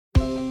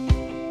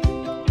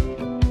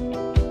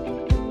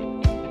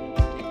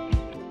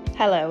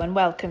Hello and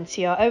welcome to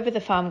your Over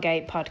the Farm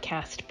Gate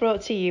podcast,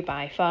 brought to you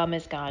by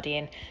Farmers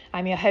Guardian.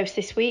 I'm your host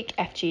this week,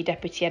 FG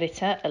Deputy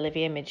Editor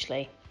Olivia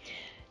Midgley.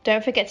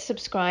 Don't forget to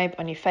subscribe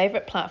on your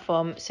favourite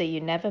platform so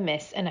you never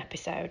miss an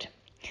episode.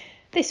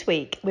 This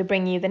week, we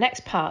bring you the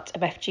next part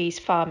of FG's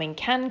Farming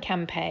Can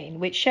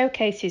campaign, which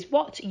showcases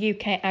what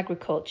UK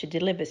agriculture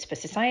delivers for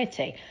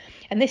society.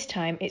 And this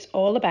time, it's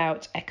all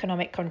about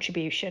economic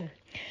contribution.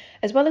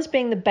 As well as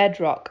being the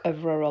bedrock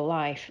of rural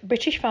life,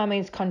 British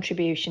farming's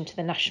contribution to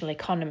the national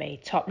economy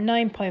topped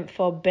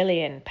 £9.4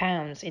 billion in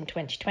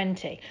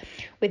 2020,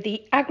 with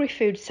the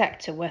agri-food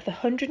sector worth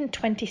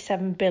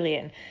 £127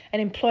 billion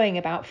and employing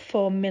about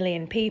 4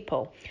 million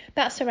people.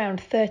 That's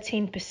around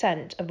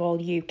 13% of all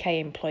UK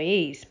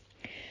employees.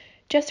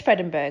 Jess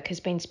Fredenberg has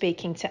been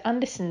speaking to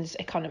Anderson's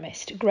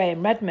economist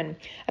Graham Redman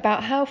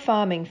about how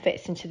farming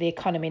fits into the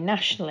economy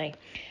nationally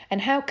and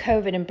how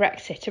COVID and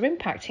Brexit are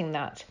impacting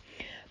that.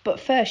 But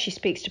first she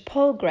speaks to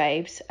Paul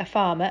Graves, a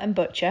farmer and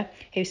butcher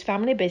whose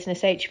family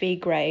business HV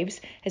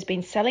Graves has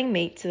been selling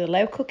meat to the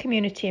local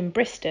community in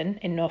Briston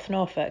in North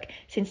Norfolk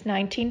since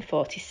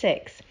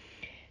 1946.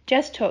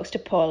 Jess talks to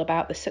Paul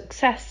about the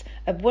success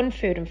of one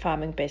food and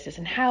farming business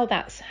and how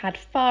that's had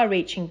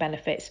far-reaching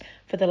benefits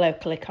for the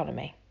local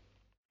economy.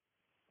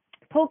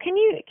 Paul, can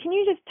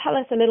you just tell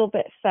us a little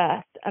bit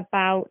first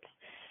about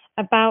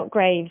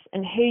Graves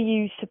and who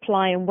you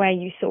supply and where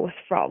you source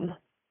from?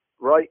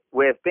 Right,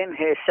 we've been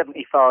here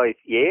 75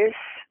 years.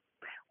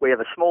 We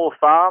have a small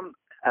farm,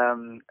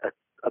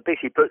 a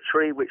busy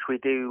butchery, which we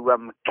do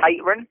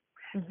catering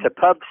to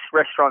pubs,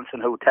 restaurants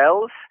and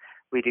hotels.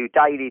 We do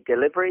daily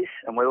deliveries,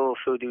 and we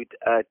also do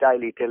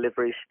daily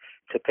deliveries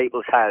to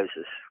people's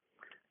houses,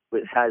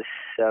 which has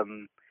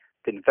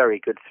been very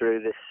good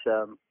through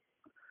this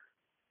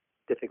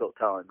difficult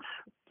times.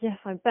 Yes,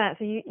 I bet.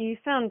 So you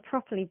sound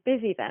properly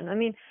busy then. I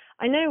mean,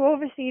 I know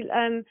obviously,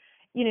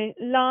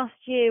 last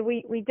year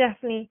we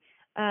definitely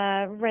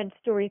read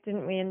stories,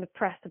 didn't we, in the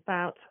press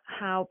about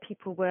how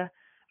people were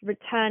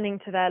returning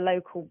to their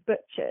local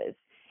butchers.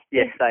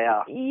 Yes, they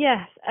are.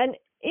 Yes, and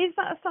is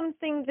that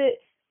something that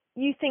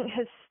you think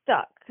has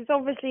stuck? Because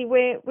obviously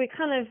we're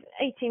kind of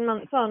 18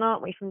 months on,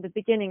 aren't we, from the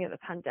beginning of the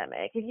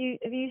pandemic? Have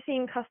you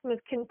seen customers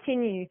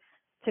continue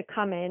to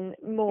come in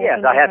more? Yeah,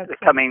 they have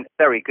come in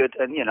very good,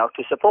 and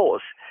to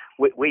support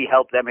us. We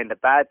help them in the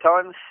bad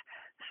times,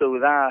 so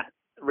they're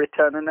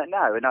returning it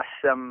now, and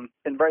that's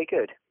been very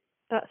good.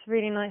 That's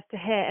really nice to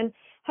hear. And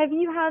have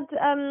you had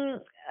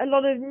a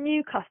lot of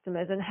new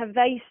customers, and have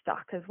they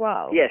stuck as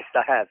well? Yes, they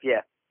have. Yeah,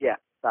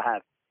 they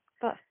have.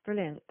 That's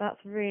brilliant. That's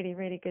really,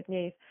 really good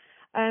news.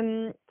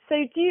 So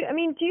do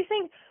you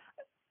think?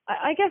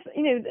 I guess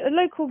a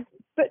local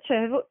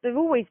butcher they've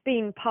always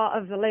been part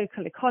of the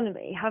local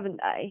economy, haven't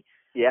they?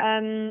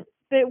 Yeah.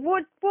 But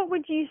what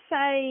would you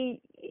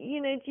say? Do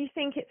you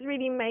think it's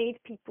really made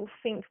people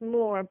think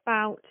more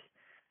about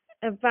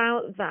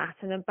that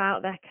and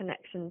about their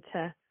connection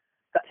to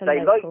they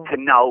local? Like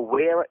to know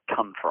where it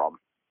come from,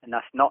 and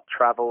that's not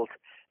travelled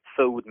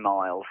food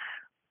miles.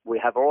 We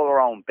have all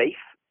our own beef.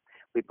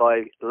 We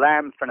buy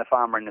lamb from the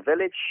farmer in the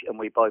village, and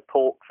we buy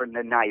pork from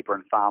the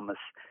neighbouring farmers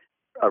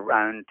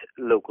around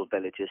local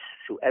villages.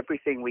 So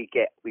everything we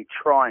get, we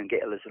try and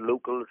get as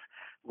local as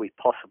we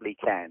possibly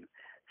can.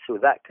 So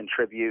that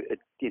contributes,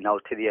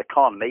 to the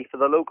economy for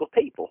the local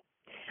people.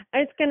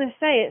 I was going to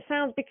say, it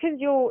sounds, because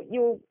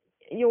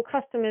your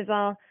customers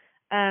are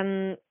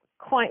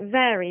quite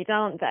varied,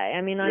 aren't they?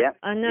 I mean,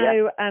 I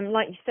know,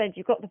 like you said,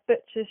 you've got the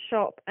butcher's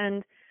shop,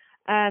 and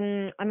I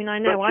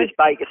know butchers,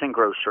 bakers, and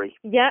grocery.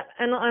 Yeah,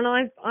 and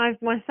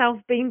I've myself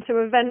been to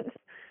events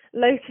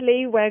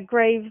locally where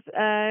Graves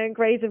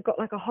have got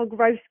like a hog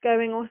roast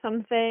going or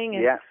something.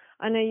 And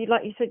I know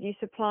you said, you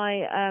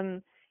supply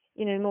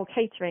more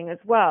catering as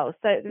well.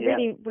 So it's a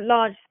really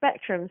large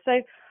spectrum. So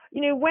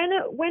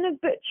when a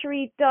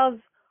butchery does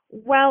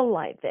well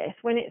like this,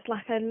 when it's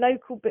like a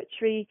local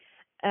butchery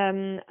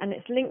and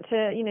it's linked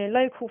to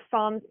local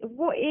farms,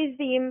 what is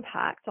the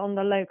impact on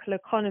the local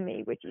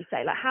economy, would you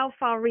say? Like, how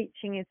far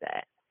reaching is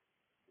it?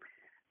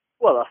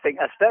 Well, I think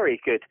that's very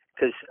good,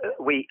 because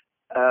we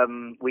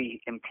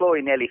employ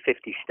nearly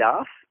 50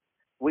 staff.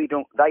 They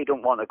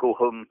don't want to go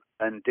home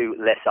and do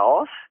less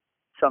hours.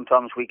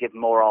 Sometimes we give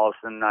more hours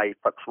than they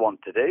perhaps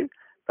want to do,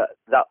 but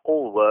that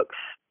all works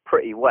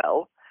pretty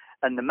well,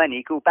 and the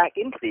money go back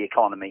into the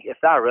economy. If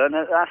they're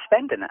earning it, they're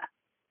spending it.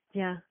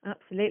 Yeah,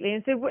 absolutely.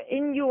 And so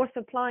in your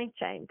supply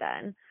chain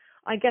then,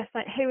 I guess,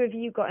 like, who have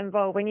you got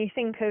involved when you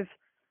think of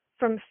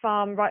from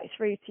farm right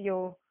through to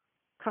your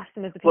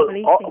customers, the people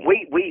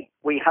eating?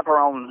 We have our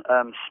own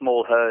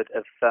small herd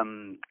of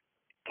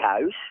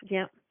cows,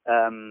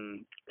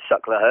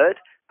 suckler herd,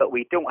 but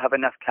we don't have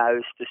enough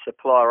cows to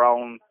supply our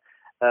own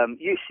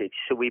usage.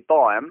 So we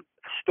buy them,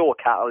 store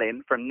cattle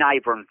in from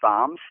neighbouring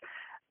farms.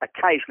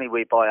 Occasionally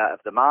we buy out of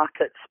the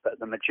markets, but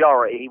the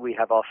majority we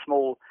have our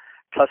small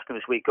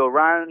customers. We go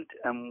around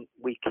and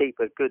we keep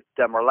a good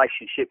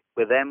relationship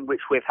with them, which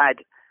we've had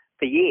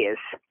for years.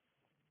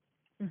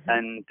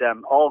 And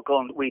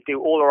we do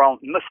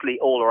mostly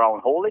all our own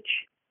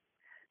haulage.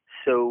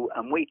 So,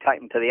 and we take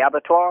them to the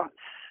abattoir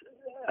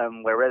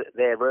we're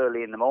there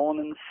early in the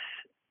mornings,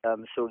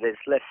 so there's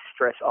less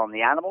stress on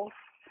the animals,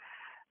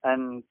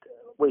 and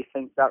we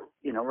think that,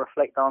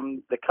 reflect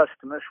on the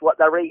customers, what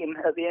they're eating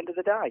at the end of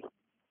the day.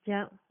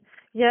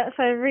 Yeah,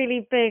 so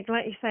really big,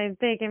 like you say,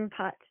 big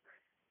impact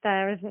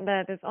there, isn't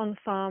there? There's on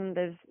farm,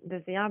 there's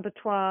the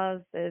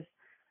abattoirs, there's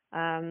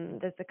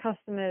the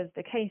customers,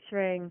 the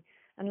catering,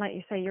 and like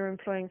you say, you're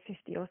employing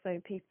 50 or so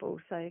people.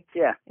 So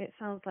yeah, it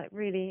sounds like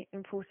really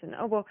important.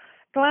 Oh well,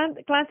 glad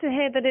to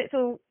hear that it's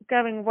all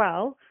going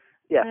well.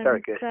 Yeah,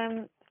 very good.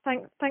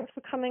 Thanks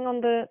for coming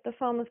on the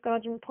Farmer's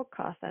Guardian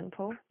podcast, then,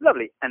 Paul.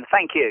 Lovely, and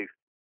thank you.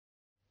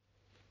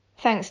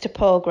 Thanks to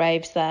Paul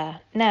Graves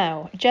there.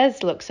 Now,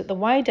 Jez looks at the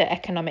wider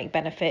economic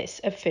benefits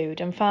of food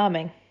and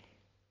farming.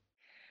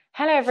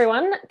 Hello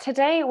everyone.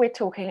 Today we're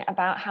talking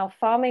about how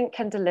farming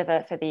can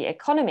deliver for the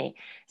economy.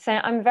 So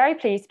I'm very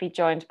pleased to be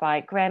joined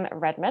by Graham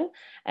Redman,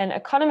 an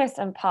economist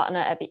and partner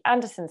at the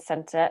Anderson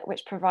Centre,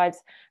 which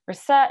provides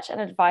research and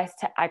advice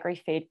to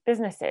agri-food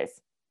businesses.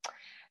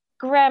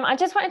 Graham, I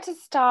just wanted to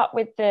start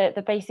with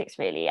the basics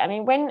really. I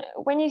mean,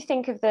 when you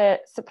think of the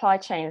supply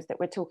chains that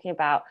we're talking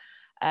about,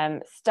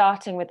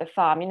 starting with the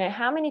farm,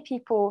 how many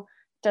people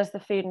does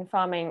the food and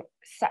farming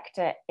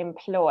sector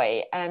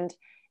employ, and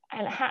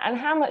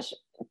how much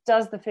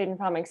does the food and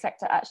farming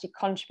sector actually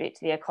contribute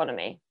to the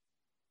economy?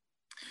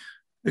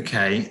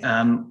 Okay,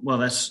 well,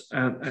 that's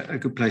a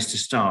good place to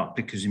start,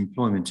 because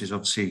employment is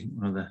obviously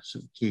one of the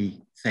sort of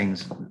key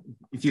things.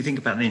 If you think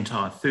about the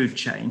entire food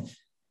chain,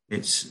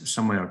 it's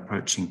somewhere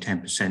approaching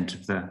 10%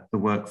 of the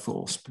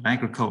workforce, but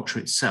agriculture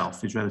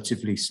itself is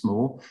relatively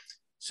small.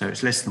 So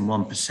it's less than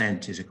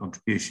 1% is a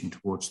contribution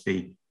towards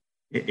the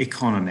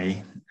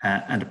economy,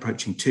 and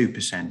approaching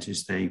 2%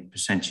 is the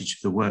percentage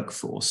of the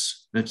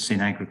workforce that's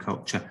in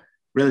agriculture.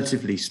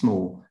 Relatively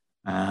small,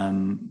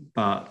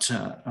 but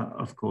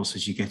of course,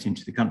 as you get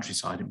into the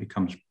countryside, it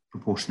becomes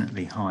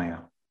proportionately higher.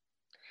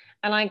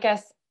 And I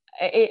guess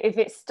if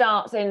it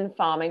starts in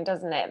farming,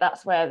 doesn't it?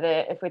 That's where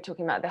if we're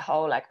talking about the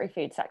whole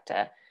agri-food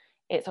sector,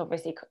 it's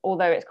obviously,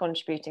 although it's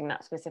contributing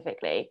that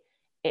specifically,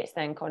 it's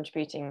then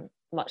contributing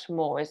much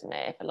more, isn't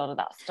it, if a lot of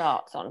that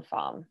starts on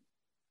farm?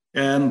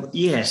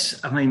 Yes,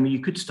 I mean, you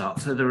could start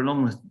further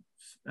along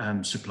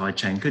the supply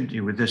chain, couldn't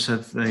you, with this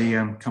of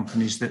the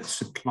companies that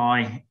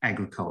supply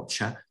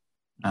agriculture,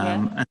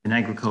 and in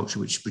agriculture,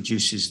 which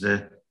produces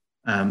the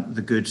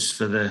goods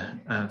for the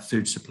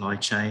food supply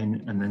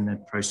chain, and then the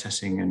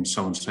processing and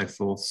so on and so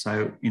forth.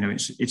 So,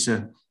 it's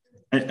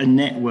a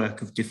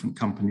network of different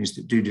companies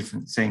that do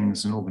different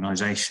things and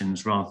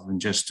organisations, rather than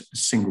just a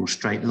single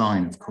straight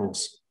line, of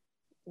course.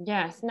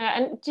 Yes. Now,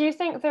 and do you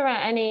think there are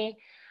any,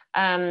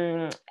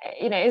 are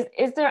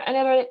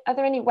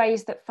there any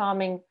ways that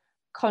farming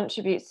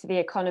contributes to the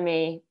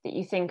economy that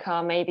you think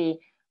are maybe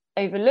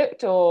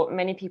overlooked, or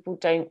many people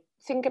don't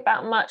think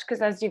about much?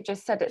 Because as you've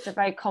just said, it's a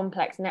very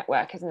complex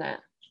network, isn't it?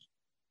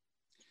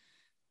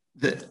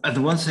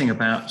 The one thing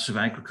about sort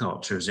of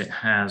agriculture is it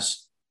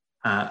has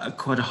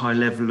quite a high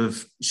level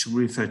of, should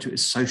we refer to it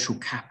as social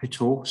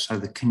capital, so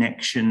the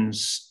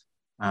connections,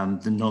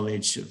 the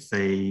knowledge of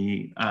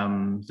the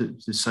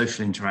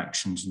social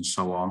interactions and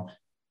so on.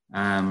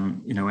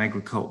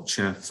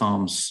 Agriculture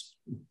farms,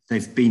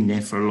 they've been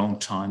there for a long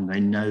time. They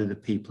know the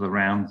people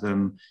around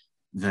them.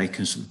 They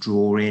can sort of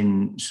draw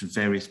in sort of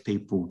various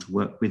people to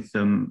work with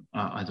them,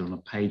 either on a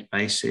paid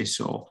basis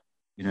or,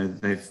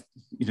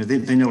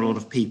 they know a lot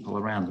of people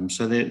around them.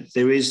 So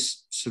there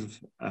is sort of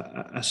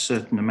a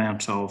certain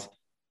amount of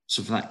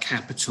sort of that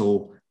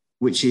capital,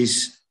 which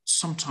is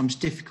sometimes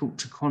difficult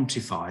to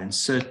quantify. And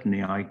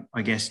certainly,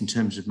 I guess, in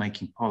terms of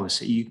making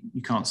policy,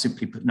 you can't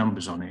simply put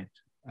numbers on it.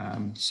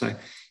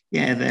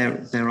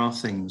 There are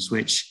things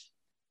which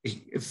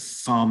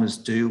farmers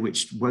do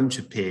which won't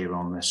appear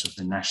on the sort of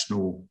the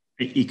national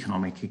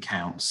economic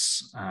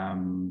accounts.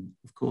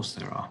 Of course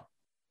there are.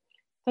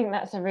 I think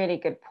that's a really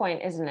good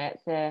point, isn't it?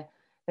 The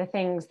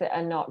things that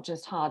are not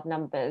just hard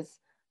numbers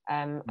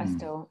are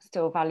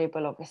still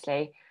valuable,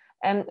 obviously.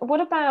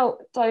 What about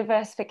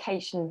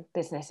diversification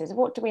businesses?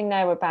 What do we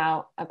know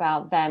about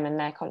them and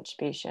their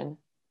contribution?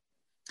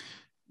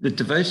 The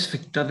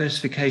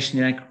diversification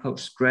in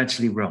agriculture is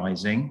gradually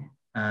rising.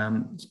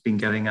 It's been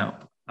going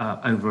up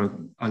over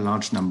a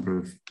large number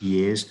of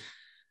years.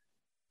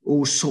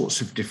 All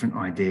sorts of different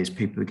ideas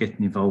people are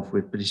getting involved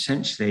with, but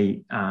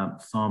essentially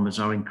farmers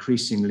are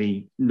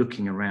increasingly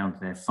looking around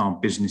their farm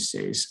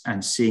businesses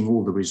and seeing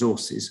all the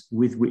resources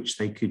with which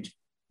they could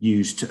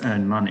use to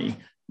earn money,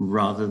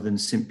 rather than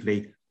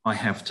simply, I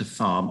have to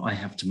farm, I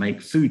have to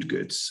make food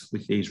goods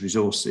with these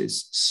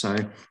resources. So,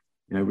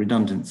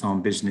 redundant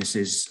farm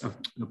businesses,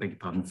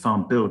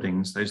 farm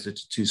buildings, those that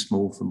are too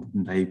small for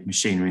modern day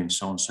machinery and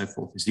so on and so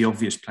forth, is the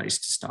obvious place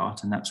to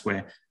start. And that's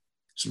where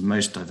sort of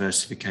most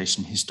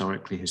diversification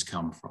historically has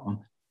come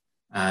from.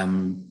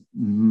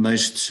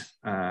 Most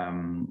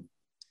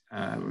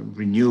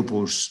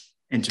renewables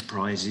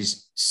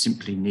enterprises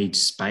simply need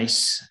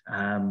space.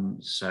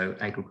 So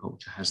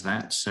agriculture has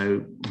that.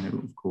 So,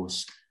 of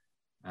course,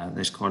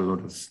 there's quite a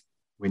lot of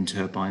wind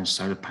turbines,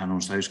 solar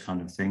panels, those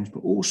kind of things, but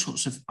all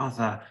sorts of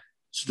other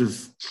sort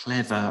of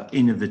clever,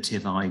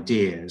 innovative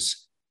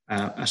ideas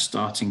are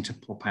starting to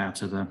pop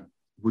out of the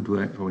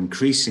woodwork, or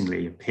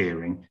increasingly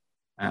appearing.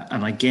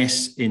 And I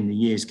guess in the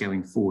years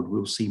going forward,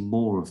 we'll see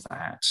more of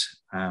that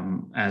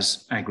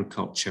as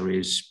agriculture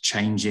is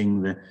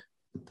changing. The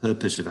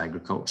purpose of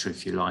agriculture,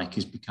 if you like,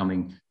 is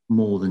becoming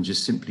more than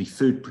just simply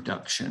food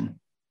production.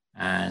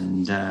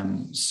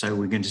 And so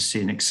we're going to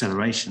see an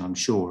acceleration, I'm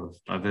sure, of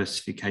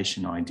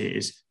diversification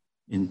ideas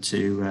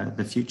into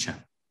the future.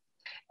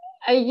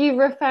 Are you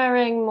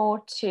referring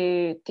more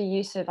to the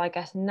use of, I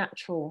guess,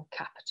 natural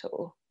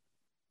capital?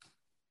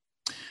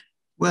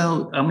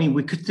 Well, I mean,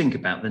 we could think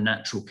about the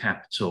natural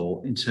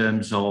capital in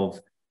terms of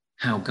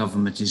how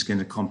government is going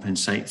to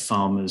compensate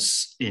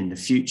farmers in the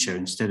future.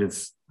 Instead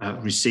of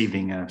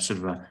receiving a sort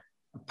of a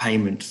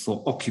payment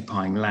for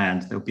occupying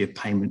land, there'll be a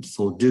payment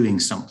for doing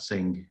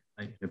something,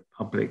 a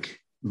public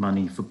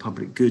money for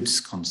public goods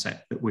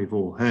concept that we've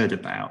all heard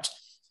about.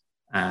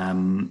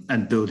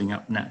 And building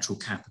up natural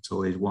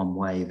capital is one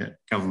way that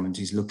government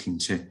is looking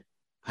to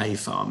pay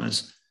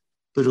farmers,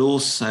 but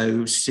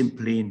also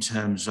simply in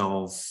terms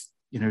of,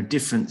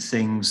 different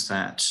things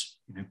that,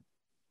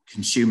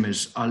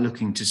 consumers are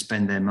looking to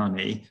spend their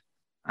money.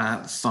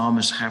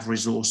 Farmers have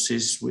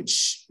resources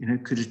which,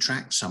 could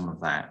attract some of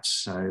that.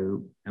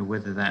 So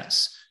whether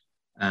that's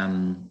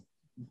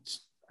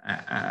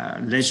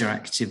leisure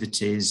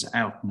activities,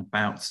 out and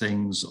about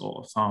things,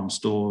 or farm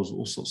stores,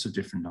 all sorts of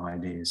different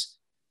ideas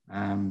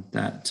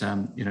that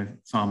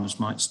farmers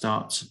might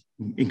start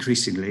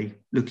increasingly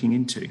looking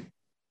into.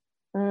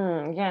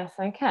 Yes,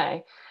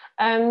 okay.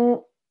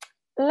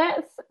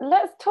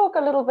 Let's talk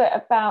a little bit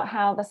about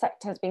how the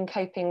sector has been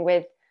coping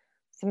with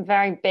some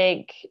very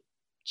big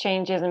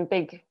changes and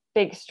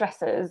big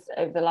stresses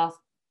over the last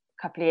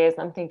couple of years.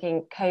 I'm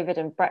thinking COVID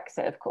and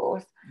Brexit, of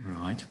course.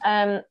 Right.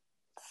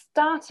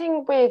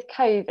 Starting with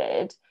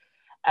COVID,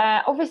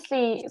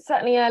 obviously,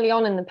 certainly early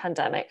on in the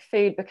pandemic,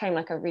 food became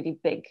like a really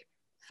big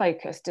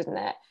focus, didn't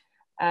it?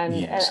 And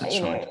yes, that's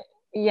right.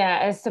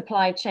 As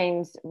supply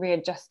chains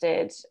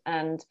readjusted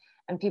and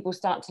people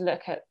start to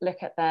look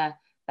at their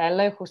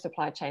local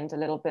supply chains a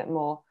little bit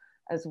more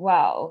as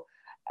well.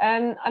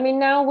 I mean,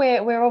 now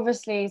we're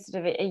obviously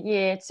sort of a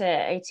year to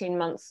 18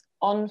 months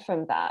on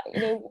from that.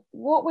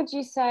 What would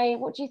you say?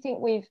 What do you think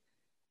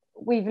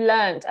we've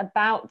learned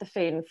about the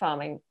food and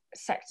farming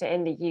sector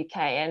in the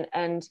UK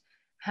and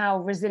how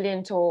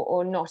resilient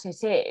or not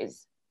it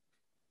is?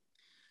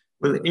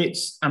 Well,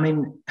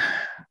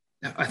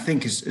 I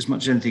think as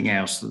much as anything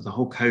else, that the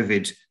whole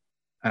COVID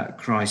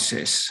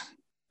crisis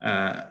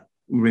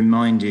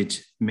reminded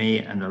me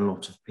and a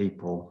lot of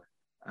people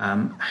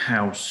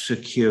how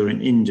secure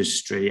an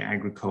industry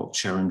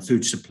agriculture and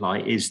food supply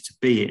is to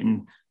be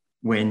in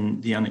when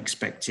the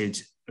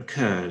unexpected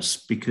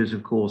occurs. Because,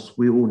 of course,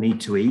 we all need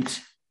to eat,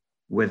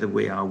 whether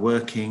we are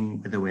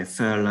working, whether we're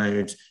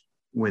furloughed,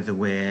 whether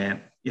we've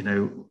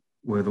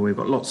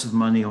got lots of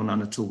money or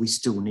none at all, we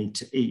still need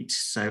to eat.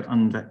 So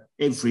under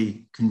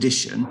every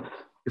condition,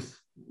 if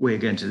we're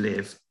going to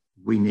live,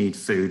 we need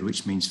food,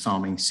 which means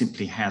farming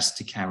simply has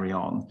to carry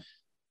on.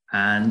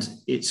 And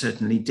it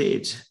certainly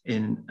did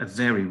in a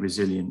very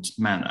resilient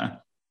manner.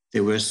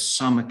 There were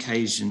some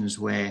occasions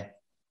where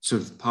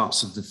sort of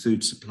parts of the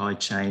food supply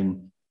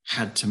chain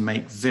had to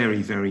make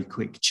very, very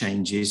quick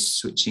changes,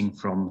 switching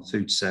from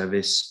food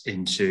service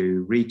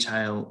into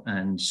retail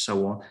and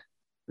so on.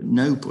 But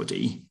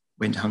nobody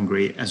went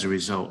hungry as a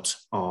result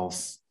of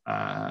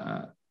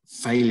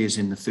failures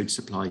in the food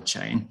supply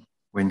chain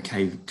when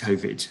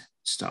COVID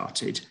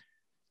started.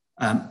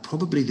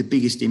 Probably the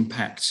biggest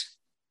impact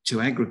to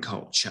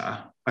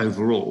agriculture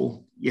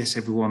overall, yes,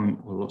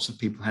 lots of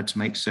people had to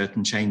make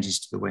certain changes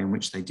to the way in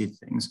which they did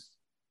things,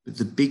 but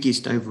the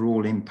biggest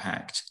overall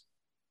impact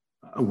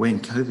when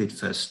COVID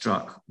first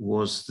struck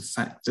was the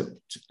fact that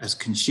as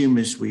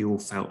consumers, we all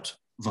felt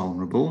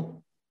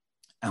vulnerable.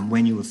 And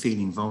when you were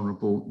feeling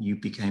vulnerable, you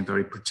became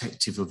very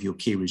protective of your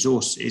key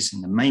resources.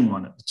 And the main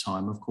one at the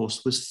time, of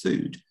course, was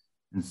food.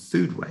 And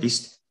food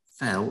waste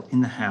fell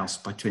in the house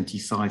by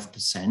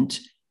 25%.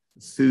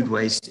 Food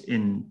waste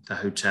in the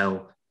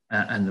hotel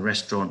and the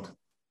restaurant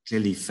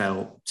clearly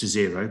fell to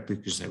zero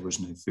because there was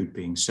no food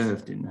being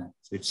served in the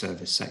food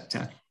service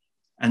sector.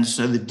 And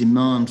so the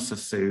demand for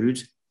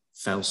food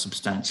fell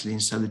substantially.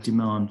 And so the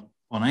demand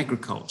on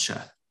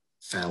agriculture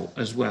fell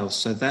as well.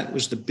 So that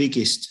was the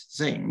biggest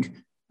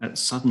thing.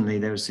 Suddenly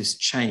there was this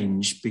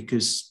change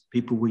because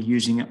people were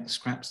using up the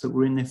scraps that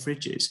were in their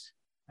fridges.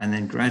 And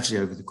then gradually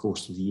over the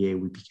course of the year,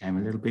 we became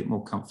a little bit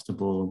more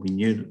comfortable. We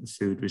knew that the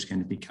food was going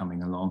to be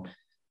coming along.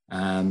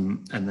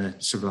 And the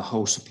sort of the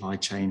whole supply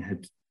chain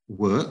had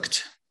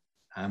worked.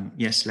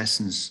 Yes,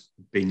 lessons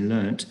had been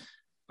learnt,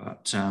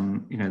 but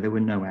there were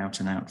no out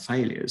and out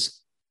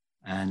failures.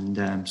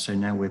 And so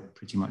now we're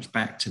pretty much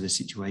back to the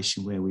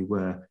situation where we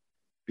were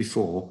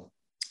before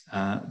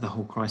the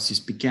whole crisis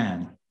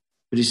began.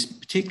 But it's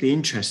particularly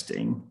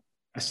interesting,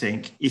 I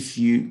think, if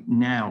you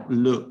now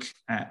look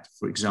at,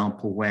 for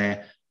example,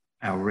 where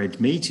our red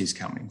meat is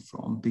coming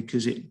from,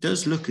 because it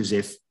does look as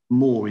if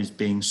more is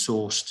being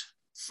sourced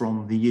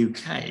from the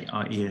UK,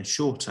 i.e. a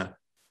shorter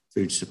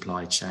food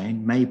supply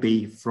chain,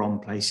 maybe from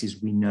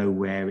places we know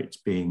where it's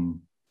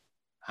being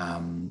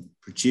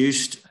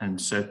produced, and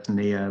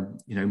certainly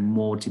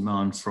more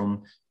demand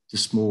from the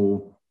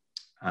small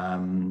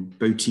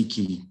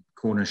boutique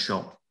corner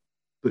shop,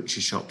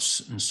 butcher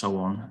shops and so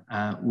on,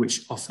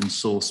 which often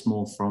source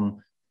more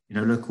from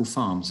local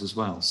farms as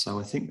well. So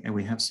I think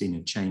we have seen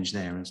a change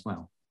there as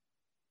well.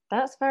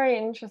 That's very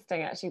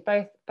interesting, actually,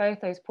 both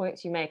those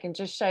points you make, and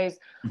just shows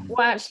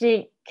what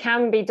actually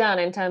can be done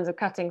in terms of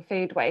cutting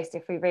food waste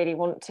if we really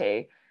want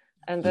to,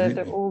 and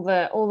all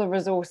the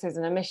resources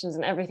and emissions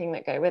and everything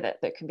that go with it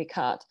that can be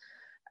cut.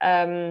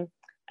 And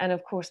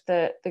of course,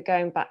 the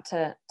going back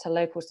to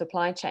local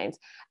supply chains.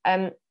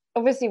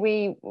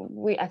 Obviously,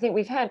 I think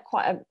we've heard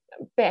quite a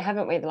bit,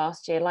 haven't we, the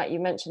last year, like you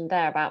mentioned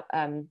there, about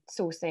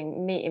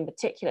sourcing meat in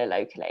particular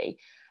locally.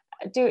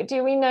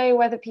 Do we know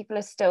whether people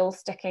are still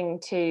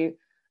sticking to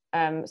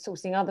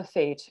sourcing other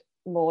food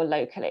more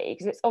locally?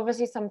 Because it's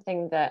obviously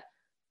something that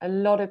a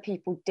lot of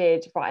people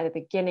did right at the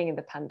beginning of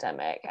the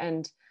pandemic.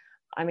 And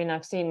I mean,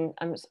 I've seen,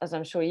 as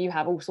I'm sure you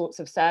have, all sorts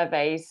of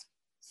surveys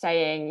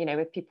saying,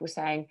 with people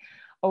saying,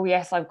 oh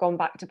yes, I've gone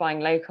back to buying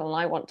local and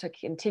I want to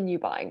continue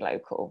buying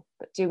local.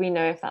 But do we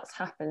know if that's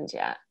happened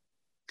yet?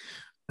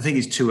 I think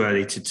it's too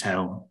early to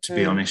tell, to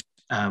be honest,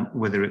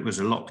 whether it was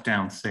a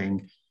lockdown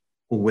thing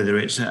or whether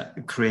it's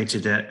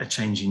created a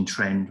changing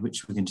trend,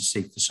 which we're going to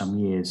see for some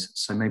years.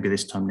 So maybe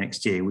this time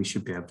next year, we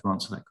should be able to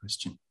answer that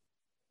question.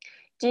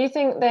 Do you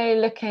think they're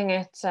looking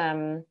at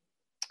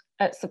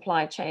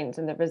supply chains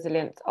and the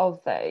resilience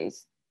of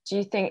those? Do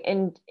you think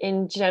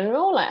in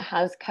general, like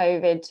has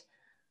COVID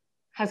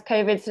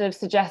sort of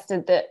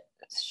suggested that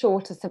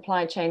shorter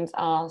supply chains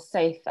are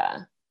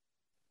safer?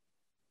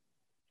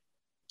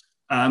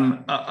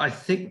 I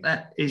think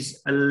that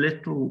is a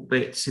little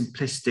bit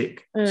simplistic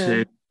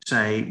to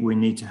say we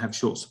need to have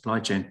short supply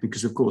chains,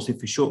 because of course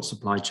if a short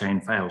supply chain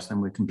fails, then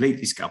we're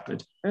completely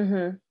scuppered.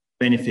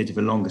 Benefit of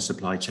a longer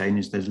supply chain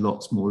is there's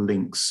lots more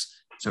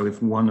links. So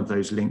if one of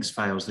those links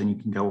fails, then you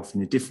can go off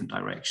in a different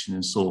direction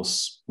and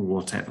source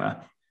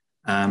whatever.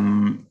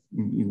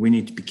 We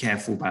need to be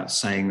careful about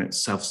saying that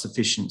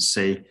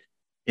self-sufficiency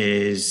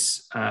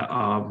is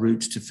our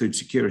route to food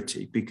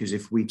security, because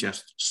if we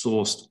just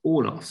sourced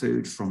all our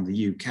food from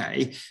the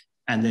UK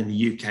and then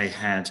the UK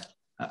had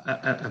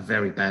a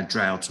very bad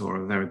drought or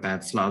a very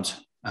bad flood,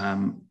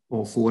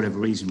 or for whatever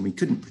reason we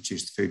couldn't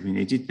produce the food we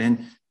needed,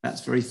 then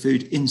that's very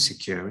food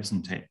insecure,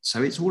 isn't it?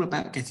 So it's all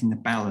about getting the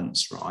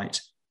balance right.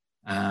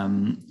 How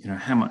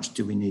much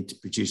do we need to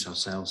produce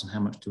ourselves and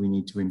how much do we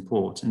need to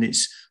import? And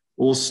it's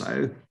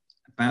also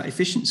about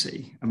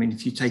efficiency. I mean,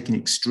 if you take an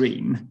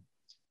extreme,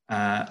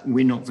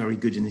 we're not very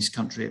good in this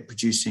country at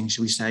producing,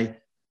 shall we say,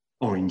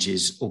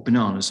 oranges or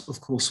bananas.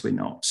 Of course we're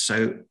not.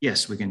 So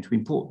yes, we're going to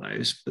import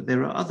those, but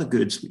there are other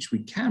goods which we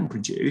can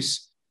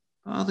produce.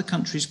 Other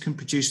countries can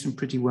produce them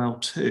pretty well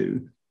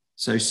too.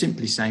 So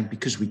simply saying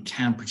because we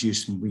can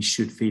produce them, we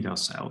should feed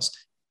ourselves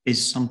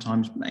is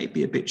sometimes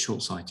maybe a bit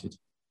short-sighted.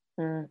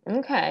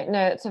 Okay,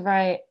 no, it's a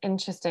very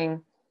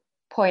interesting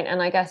point.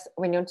 And I guess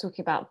when you're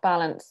talking about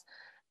balance,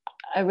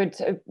 I would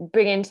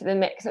bring into the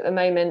mix at the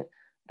moment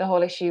the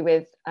whole issue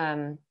with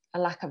a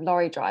lack of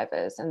lorry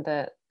drivers and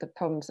the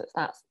problems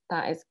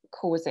that is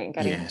causing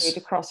getting food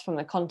across from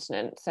the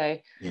continent. So,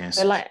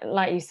 so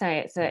like you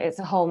say, it's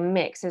a whole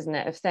mix, isn't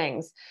it, of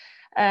things.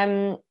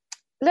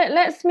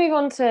 Let's move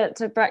on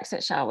to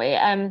Brexit, shall we?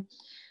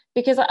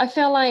 Because I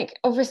feel like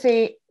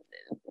obviously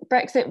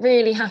Brexit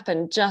really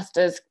happened just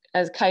as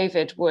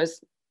COVID was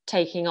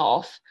taking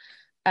off.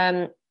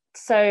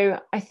 So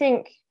I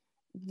think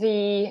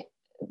the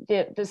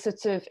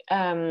sort of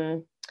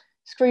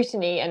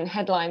scrutiny and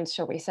headlines,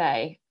 shall we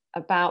say,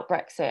 about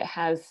Brexit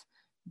has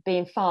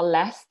been far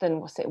less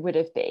than what it would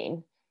have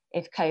been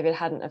if COVID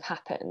hadn't have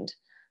happened.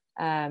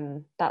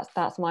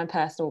 That's my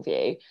personal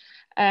view.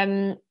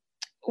 There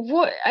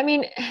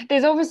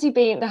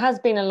has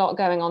been a lot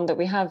going on that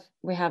we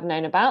have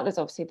known about. There's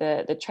obviously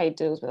the trade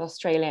deals with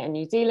Australia and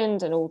New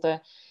Zealand and all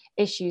the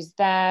issues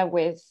there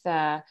with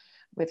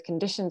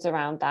conditions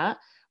around that.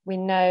 We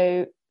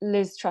know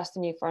Liz Truss, the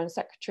new Foreign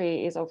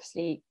Secretary, is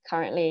obviously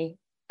currently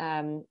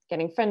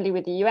getting friendly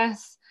with the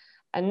US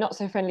and not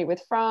so friendly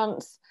with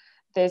France.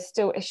 There's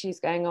still issues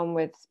going on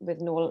with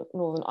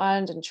Northern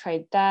Ireland and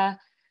trade there.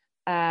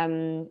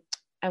 And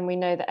we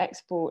know that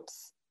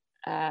exports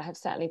have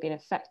certainly been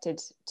affected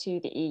to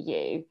the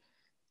EU.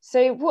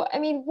 So I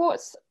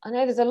know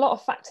there's a lot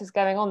of factors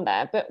going on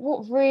there, but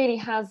what really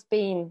has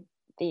been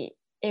the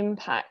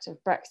impact of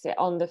Brexit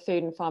on the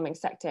food and farming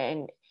sector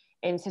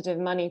in sort of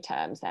money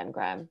terms then,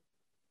 Graham?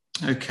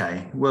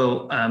 Okay,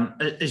 well,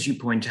 as you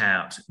point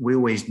out, we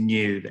always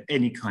knew that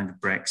any kind of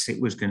Brexit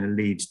was going to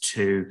lead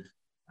to,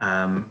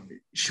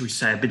 should we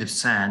say, a bit of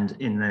sand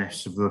in the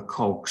sort of the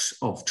cogs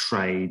of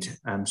trade.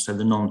 So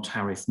the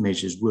non-tariff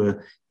measures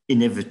were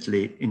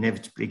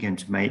inevitably going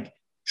to make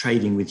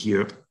trading with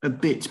Europe a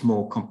bit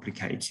more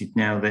complicated.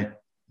 Now, the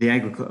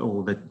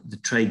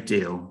trade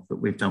deal that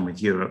we've done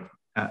with Europe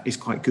is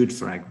quite good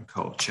for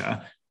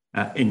agriculture,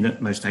 in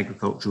that most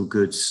agricultural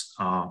goods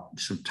are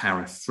sort of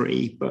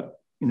tariff-free, but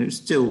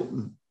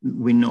still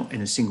we're not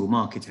in a single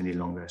market any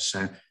longer.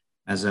 So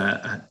as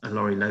a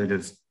lorry load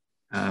of,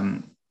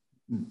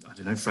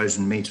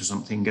 frozen meat or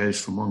something goes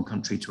from one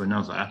country to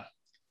another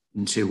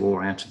into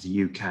or out of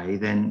the UK,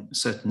 then a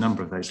certain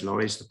number of those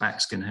lorries, the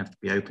back's going to have to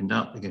be opened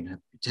up, they're going to have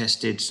to be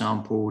tested,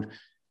 sampled,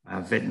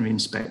 veterinary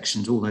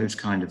inspections, all those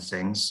kind of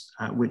things,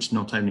 which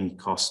not only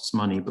costs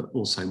money, but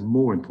also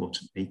more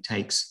importantly,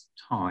 takes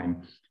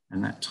time.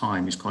 And that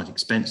time is quite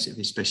expensive,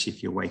 especially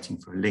if you're waiting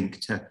for a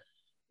link to,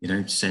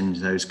 send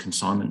those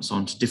consignments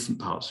on to different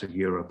parts of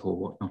Europe or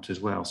whatnot as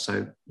well.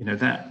 So,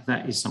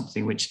 that is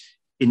something which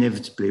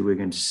inevitably we're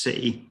going to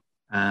see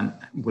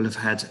will have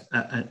had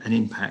an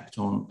impact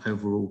on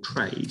overall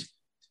trade.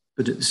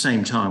 But at the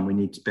same time, we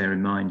need to bear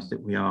in mind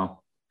that we are,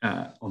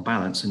 on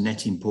balance, a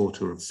net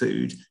importer of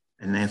food.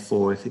 And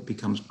therefore, if it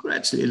becomes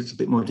gradually a little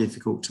bit more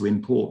difficult to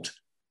import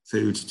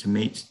food to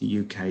meet the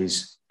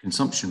UK's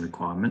consumption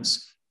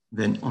requirements,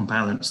 then on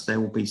balance,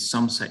 there will be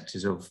some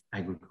sectors of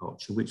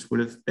agriculture which will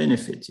have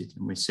benefited.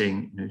 And we're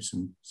seeing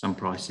some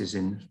prices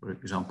in, for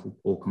example,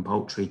 pork and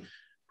poultry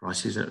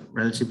prices are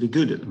relatively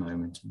good at the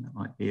moment. And that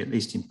might be at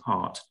least in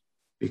part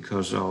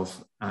because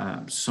of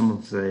some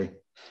of the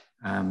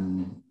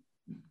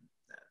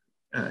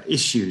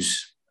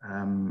issues.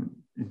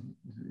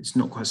 It's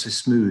not quite so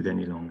smooth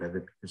any longer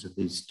because of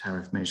these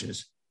tariff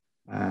measures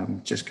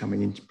just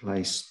coming into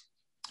place.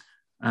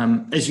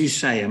 As you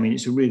say,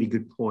 it's a really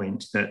good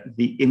point that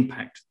the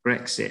impact of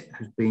Brexit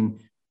has been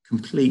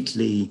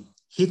completely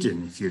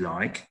hidden, if you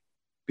like,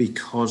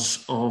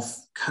 because of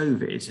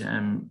COVID.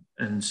 And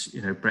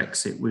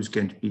Brexit was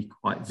going to be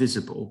quite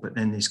visible, but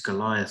then this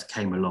Goliath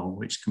came along,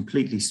 which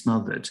completely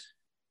smothered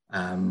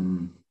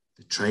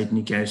the trade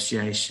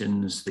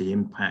negotiations, the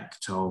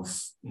impact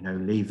of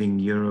leaving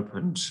Europe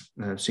and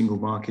single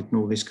market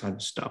and all this kind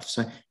of stuff.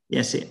 So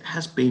yes, it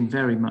has been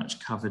very much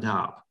covered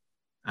up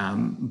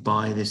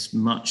by this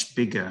much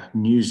bigger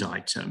news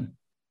item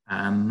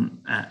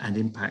and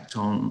impact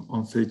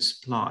on food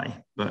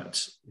supply.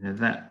 But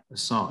that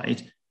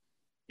aside,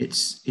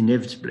 it's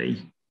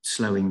inevitably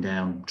slowing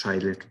down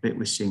trade a little bit.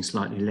 We're seeing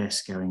slightly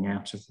less going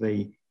out of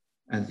the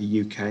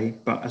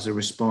UK, but as a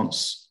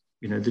response,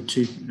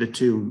 the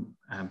two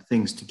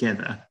things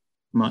together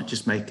might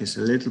just make us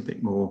a little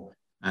bit more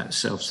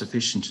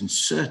self-sufficient, and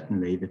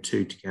certainly the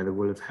two together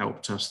will have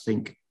helped us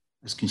think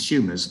as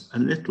consumers a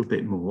little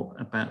bit more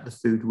about the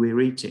food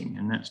we're eating,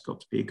 and that's got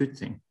to be a good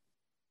thing.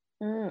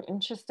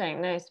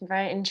 Interesting. No, some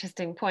very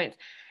interesting points.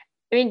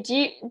 Do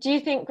you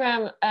think,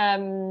 Graham,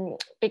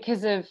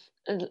 because of,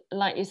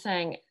 like you're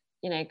saying,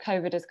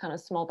 COVID has kind of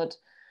smothered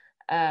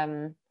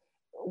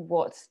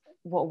what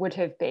would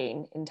have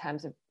been in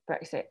terms of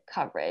Brexit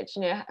coverage?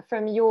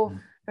 From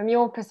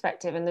your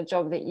perspective and the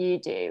job that you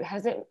do,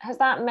 has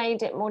that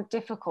made it more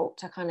difficult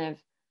to kind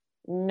of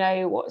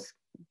know what's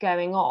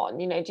going on?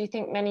 Do you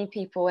think many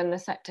people in the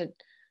sector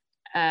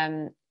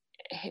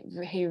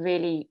who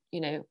really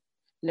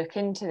look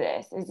into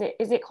this,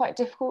 is it quite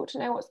difficult to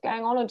know what's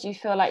going on, or do you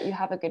feel like you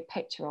have a good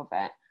picture of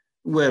it?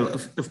 Well,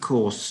 of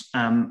course,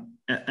 and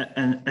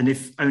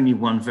if only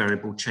one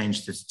variable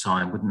changed at a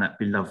time, wouldn't that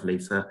be lovely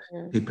for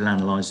people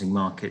analysing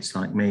markets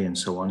like me and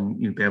so on?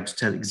 You'd be able to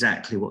tell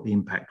exactly what the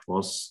impact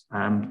was.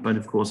 But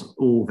of course,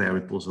 all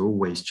variables are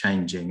always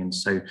changing, and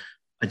so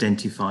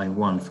identifying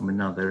one from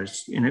another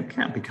is,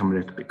 can become a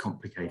little bit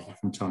complicated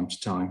from time to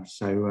time.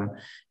 So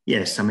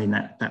yes,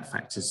 that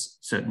factor's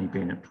certainly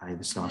been at play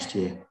this last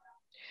year.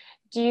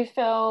 Do you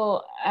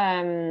feel,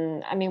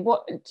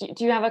 what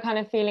do you have a kind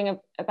of feeling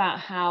about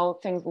how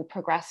things will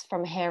progress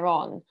from here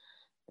on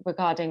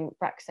regarding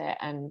Brexit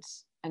and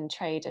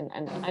trade?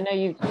 And I know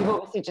you've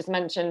obviously just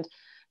mentioned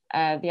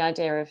the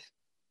idea of,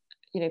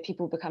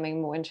 people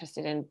becoming more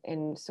interested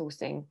in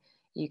sourcing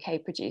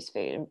UK produced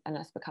food and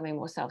us becoming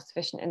more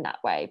self-sufficient in that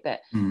way. But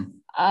do you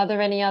have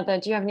any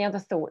other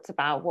thoughts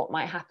about what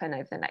might happen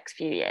over the next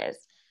few years?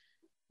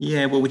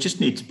 Yeah, well, we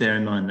just need to bear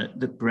in mind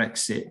that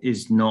Brexit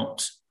is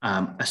not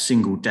a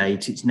single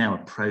date. It's now a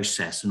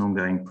process, an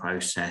ongoing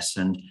process.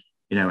 And,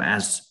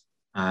 as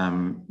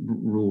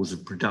rules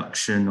of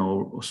production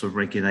or sort of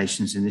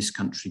regulations in this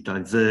country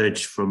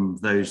diverge from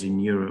those in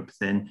Europe,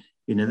 then,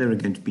 there are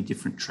going to be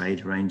different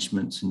trade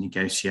arrangements and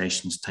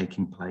negotiations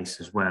taking place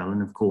as well.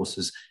 And of course,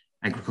 as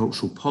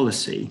agricultural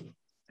policy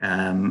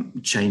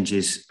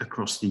changes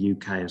across the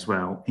UK as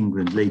well,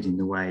 England leading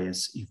the way,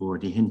 as you've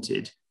already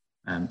hinted,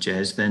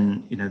 Jez,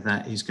 then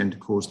that is going to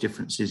cause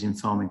differences in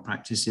farming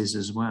practices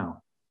as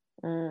well.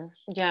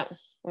 Yeah,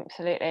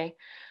 absolutely.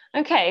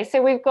 Okay,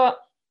 so we've got,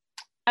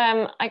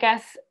 I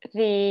guess,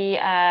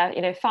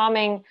 the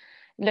farming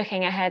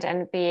looking ahead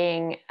and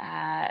being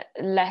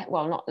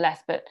not less,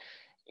 but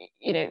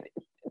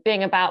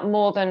being about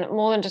more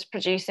than just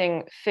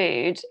producing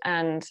food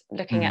and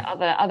looking at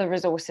other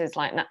resources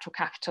like natural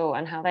capital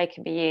and how they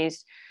can be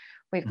used.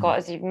 We've got,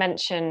 as you've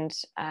mentioned,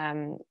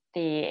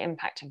 the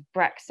impact of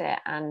Brexit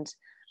and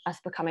us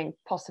becoming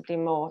possibly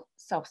more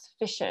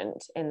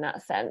self-sufficient in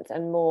that sense,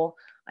 and more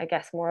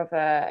of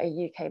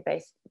a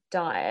UK-based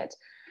diet.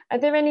 Are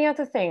there any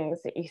other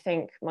things that you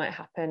think might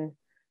happen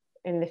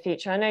in the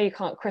future? I know you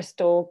can't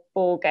crystal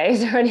ball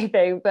gaze or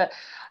anything, but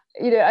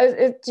you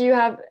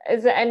know,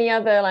 is there any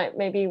other, like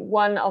maybe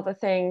one other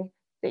thing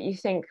that you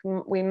think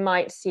we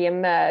might see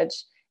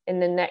emerge in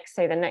the next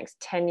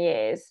 10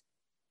 years?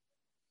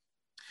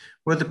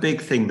 Well, the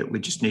big thing that we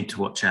just need to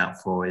watch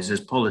out for is, as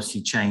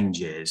policy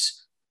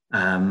changes,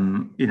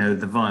 you know,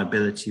 the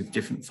viability of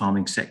different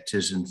farming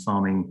sectors and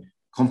farming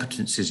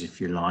competencies, if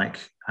you like,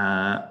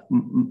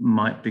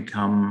 might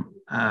become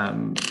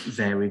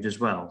varied as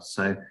well.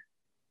 So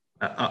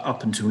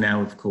up until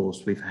now, of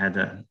course, we've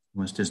had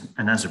almost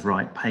an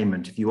as-of-right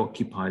payment. If you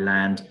occupy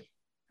land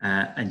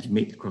and you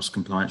meet the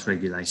cross-compliance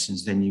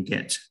regulations, then you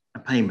get a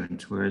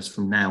payment, whereas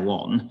from now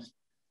on,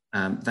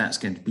 that's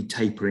going to be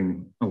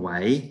tapering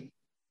away.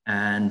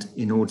 And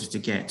in order to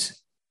get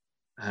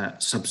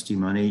subsidy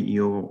money,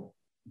 you're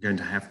going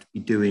to have to be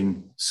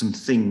doing some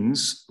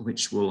things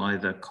which will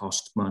either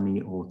cost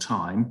money or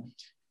time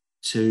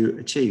to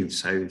achieve.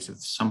 So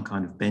some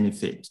kind of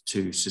benefit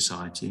to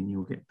society, and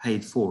you'll get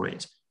paid for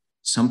it.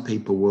 Some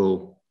people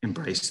will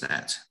embrace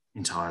that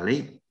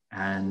entirely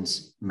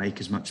and make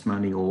as much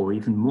money or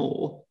even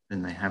more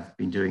than they have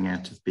been doing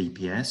out of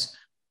BPS.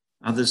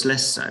 Others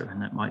less so,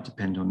 and that might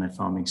depend on their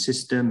farming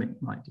system,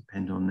 it might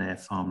depend on their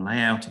farm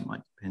layout, it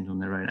might depend on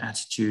their own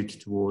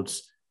attitude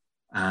towards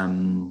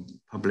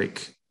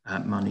public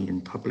money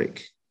and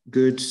public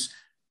goods,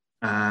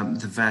 the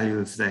value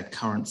of their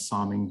current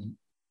farming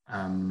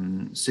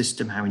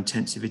system, how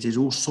intensive it is,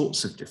 all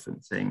sorts of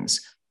different things.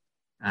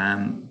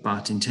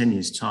 But in 10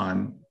 years'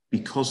 time,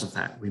 because of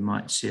that, we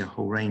might see a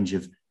whole range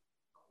of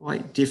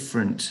quite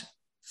different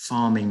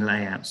farming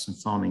layouts and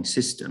farming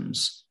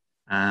systems,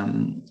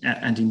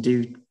 and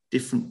indeed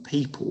different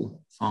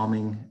people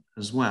farming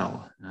as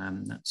well.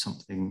 That's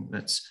something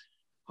that's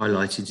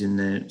highlighted in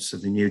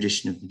the new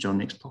edition of the John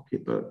Nicks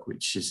Pocketbook,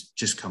 which has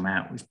just come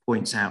out, which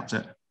points out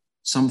that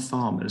some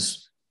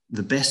farmers,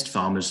 the best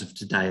farmers of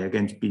today, are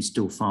going to be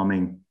still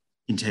farming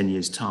in 10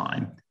 years'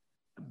 time,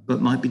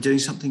 but might be doing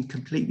something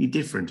completely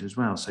different as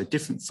well. So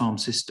different farm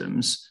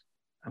systems,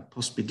 and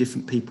possibly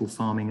different people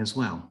farming as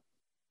well.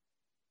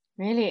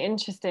 Really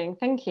interesting.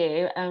 Thank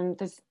you.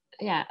 There's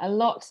a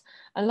lot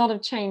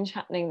of change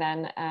happening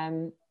then.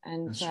 And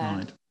that's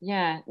right.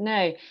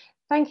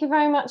 Thank you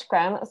very much,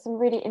 Graham. That's some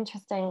really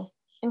interesting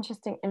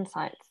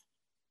insights.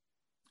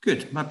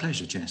 Good. My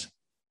pleasure, Jess.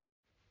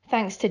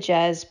 Thanks to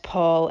Jez,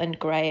 Paul and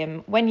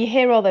Graham. When you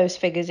hear all those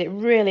figures, it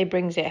really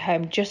brings it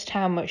home just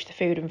how much the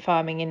food and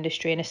farming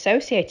industry and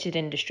associated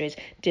industries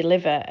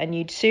deliver, and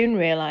you'd soon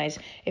realise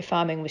if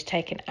farming was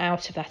taken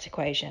out of that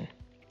equation.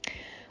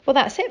 Well,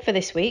 that's it for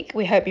this week.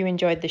 We hope you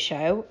enjoyed the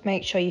show.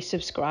 Make sure you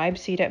subscribe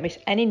so you don't miss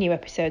any new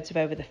episodes of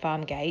Over the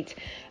Farm Gate.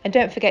 And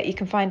don't forget, you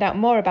can find out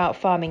more about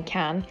Farming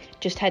Can.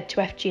 Just head to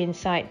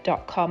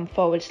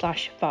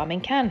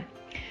fginsight.com/Farming Can.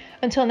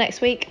 Until next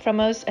week, from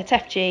us at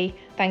FG,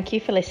 thank you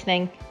for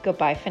listening.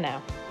 Goodbye for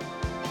now.